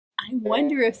I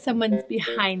wonder if someone's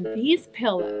behind these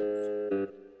pillows.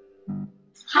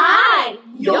 Hi,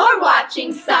 you're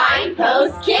watching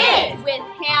Signpost Kids with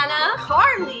Hannah,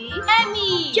 Carlei,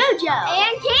 Emmy, Jojo,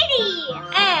 and Katie,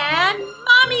 and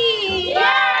Mommy.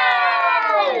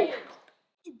 Yay!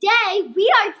 Today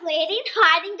we are playing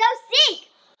hide and go seek.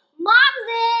 Mom's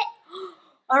it.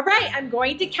 All right, I'm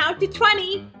going to count to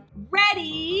 20.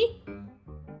 Ready,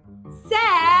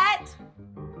 set,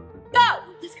 go.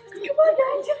 Let's go. Come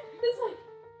on, guys. This way.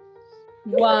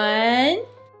 1,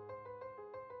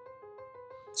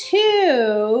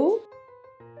 2,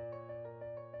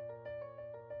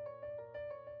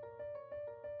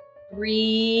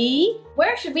 3.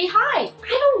 Where should we hide?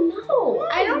 I don't know.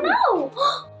 I don't know.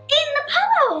 In the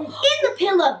pillows. In the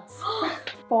pillows.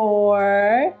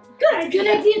 4. Good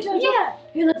idea, Jojo. Yeah.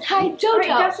 Here, let's hide Jojo. All right,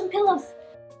 grab some pillows.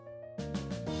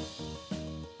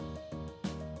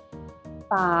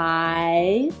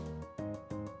 5.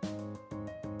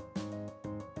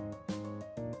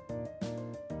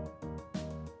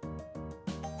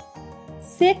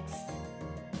 6.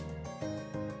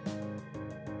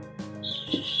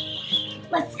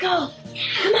 Let's go.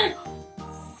 Come on.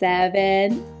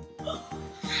 7.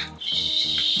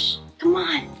 Shh. Come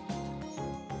on.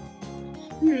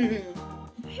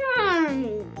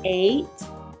 8.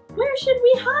 Where should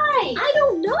we hide? I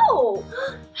don't know.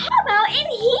 How about in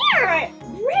here?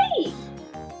 Great.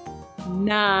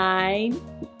 9.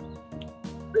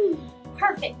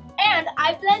 Perfect. And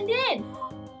I blend in.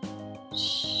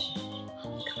 Shh.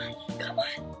 Come on.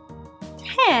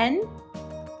 10.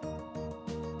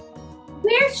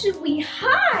 Where should we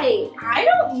hide? I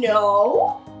don't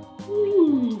know.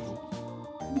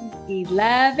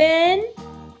 11.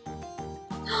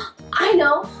 I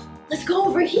know. Let's go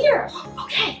over here.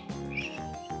 Okay.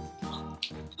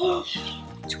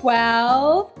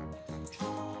 12.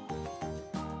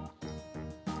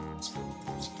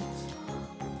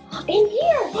 In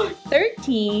here.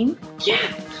 13. Yeah.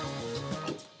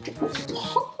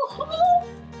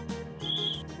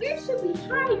 Where should we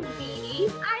hide, Katie?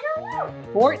 I don't know.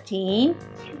 14.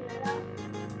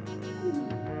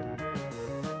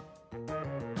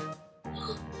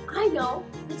 I know.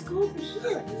 Let's go over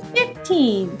here.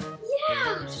 15.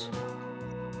 Yeah.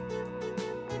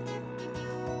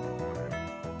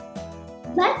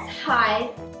 Let's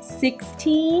hide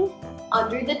 16.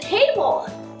 under the table.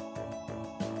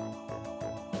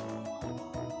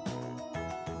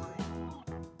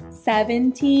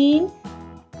 17.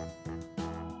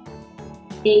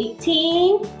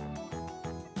 18.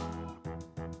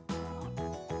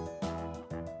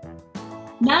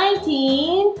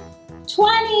 19.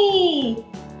 20.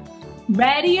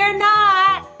 Ready or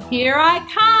not, here I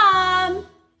come.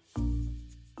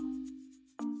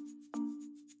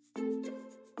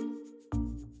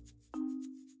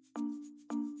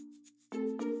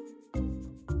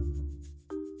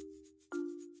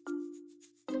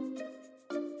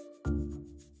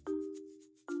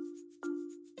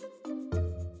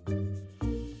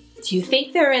 Do you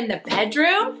think they're in the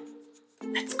bedroom?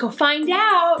 Let's go find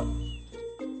out.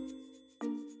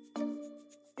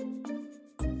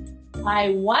 I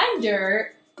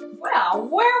wonder, well,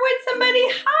 where would somebody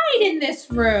hide in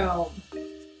this room?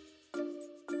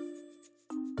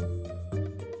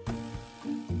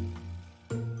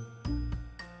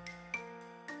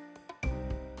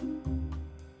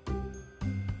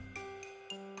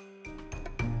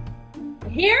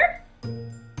 Here?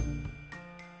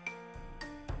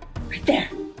 Right there.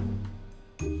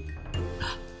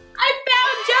 I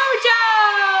found Jojo!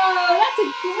 That's a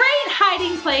great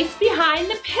hiding place behind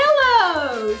the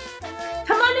pillows.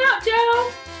 Come on out,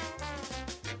 Joe.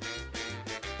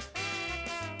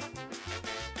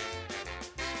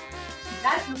 You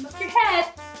gotta come up your head.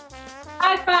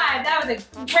 High five, that was a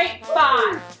great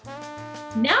spot.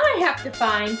 Now I have to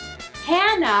find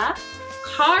Hannah,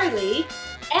 Carlei,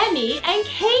 Emmy, and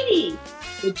Katie.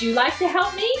 Would you like to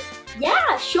help me?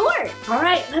 Yeah, sure. All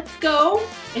right, let's go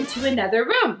into another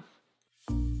room.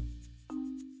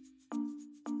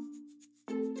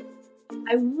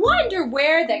 I wonder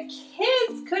where the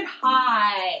kids could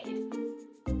hide.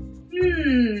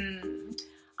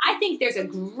 I think there's a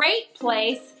great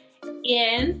place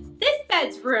in this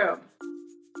bedroom.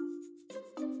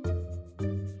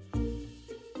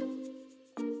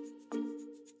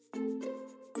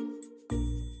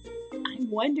 I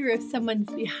wonder if someone's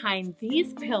behind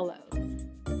these pillows.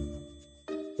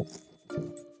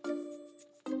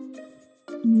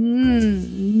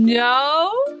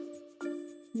 No?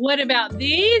 What about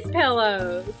these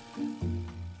pillows?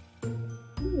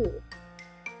 Ooh.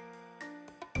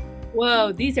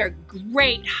 Whoa, these are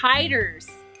great hiders.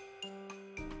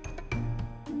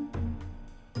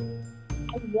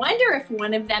 I wonder if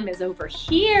one of them is over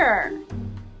here.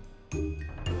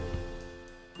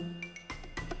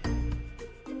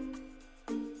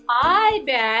 I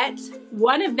bet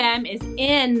one of them is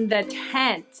in the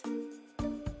tent.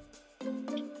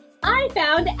 I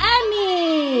found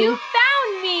Emmy! You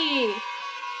found me!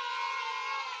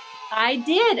 I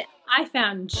did. I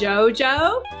found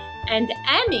Jojo and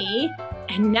Emmy,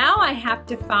 and now I have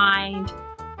to find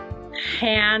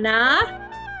Hannah,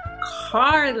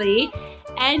 Carlei,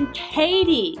 and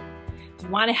Katie. Do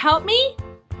you want to help me?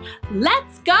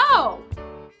 Let's go!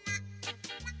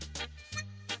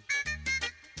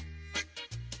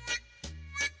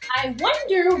 I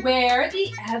wonder where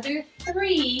the other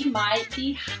three might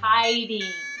be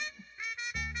hiding.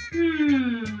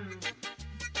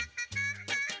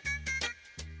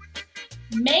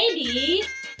 Maybe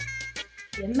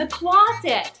in the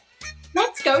closet.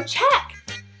 Let's go check.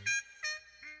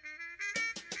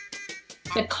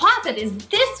 The closet is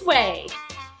this way.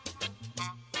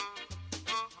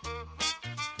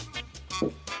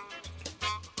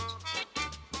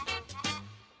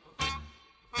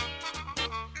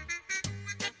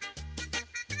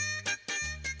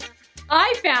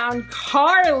 I found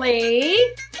Carlei.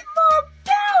 Mom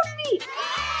found me.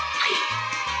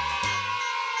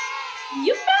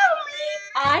 You found me.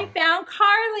 I found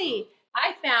Carlei.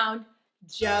 I found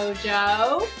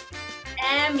Jojo,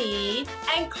 Emmy,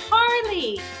 and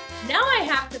Carlei. Now I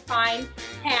have to find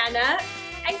Hannah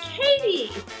and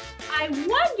Katie. I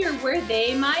wonder where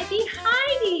they might be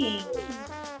hiding.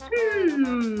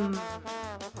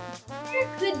 Where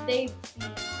could they be?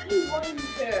 I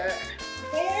wonder.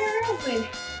 Where would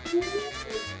Hannah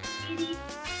and Katie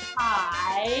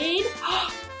hide?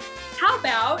 How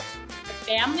about the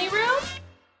family room?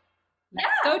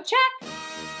 Let's go check.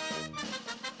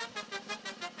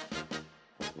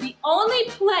 The only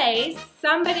place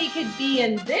somebody could be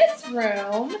in this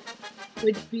room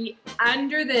would be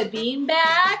under the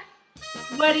beanbag.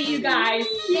 What do you guys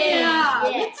think? Yeah,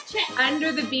 let's check.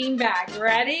 Under the beanbag.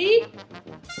 Ready?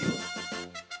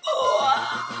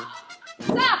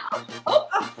 Stop! Oh,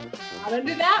 not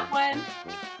under that one.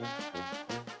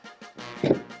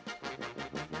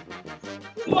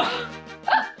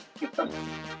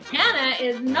 Hannah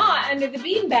is not under the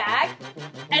beanbag,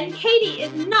 and Katie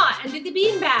is not under the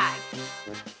beanbag.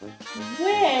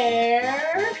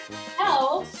 Where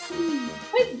else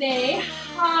could they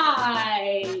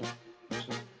hide?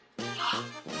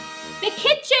 The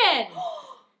kitchen!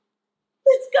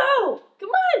 Let's go!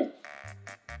 Come on!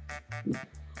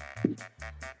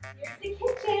 Here's the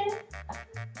kitchen.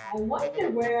 I wonder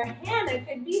where Hannah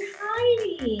could be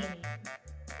hiding.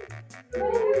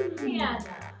 Where's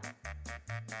Hannah?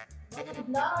 It's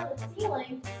not on the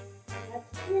ceiling. That's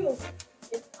true.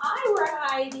 If I were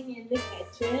hiding in the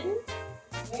kitchen,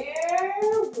 where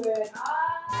would I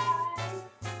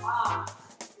hide?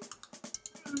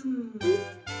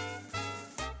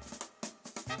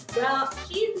 Well,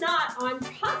 she's not on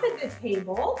top of the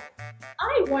table.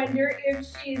 I wonder if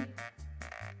she's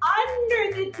under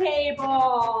the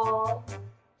table.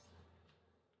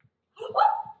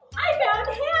 Oh, I found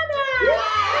Hannah!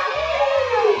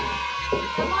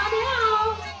 Come on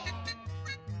out.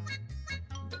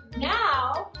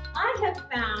 Now I have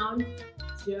found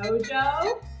Jojo,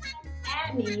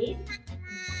 Emmy,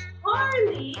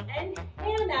 Carlei, and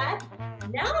Hannah.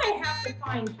 Now I have to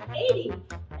find Katie,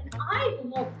 and I've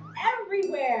looked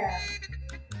everywhere.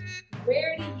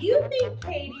 Where do you think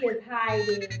Katie is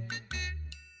hiding?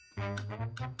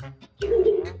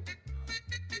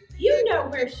 You know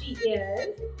where she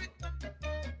is.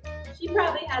 She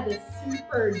probably has a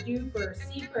super duper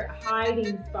secret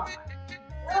hiding spot.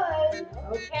 Does.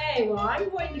 Okay, well I'm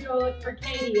going to go look for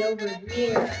Katie over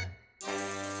here.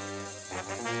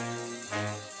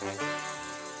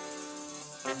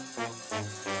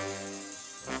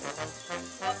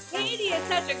 Well, Katie is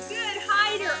such a good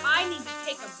hider, I need to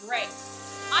take a break.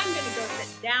 I'm gonna go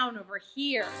sit down over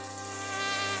here.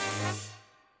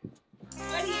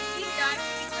 What do you think, Doc?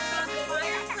 Should we turn on the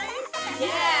fireplace?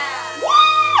 Yeah.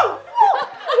 Woo!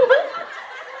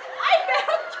 I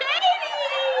found Katie!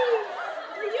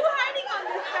 Were you hiding on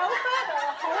the sofa the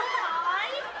whole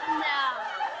time? No.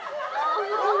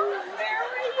 Where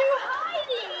were you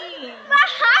hiding?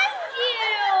 Behind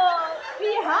you!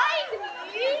 Behind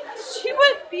me? She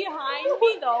was behind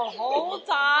me the whole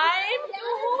time?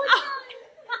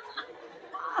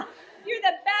 You're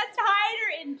the best hider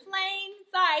in plain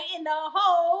sight in the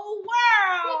whole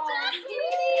world.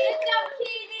 Good job,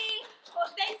 Katie. Well,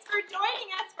 thanks for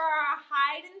joining us for our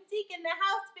hide and seek in the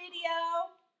house video.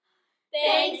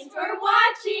 Thanks for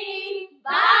watching.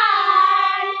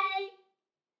 Bye.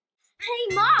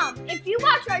 Hey, Mom, if you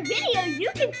watch our video,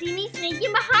 you can see me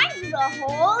sneaking behind you the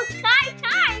whole entire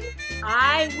time.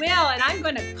 I will, and I'm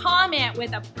going to comment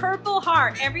with a purple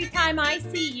heart every time I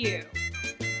see you.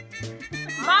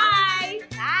 Bye.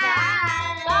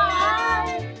 Bye.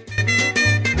 Bye.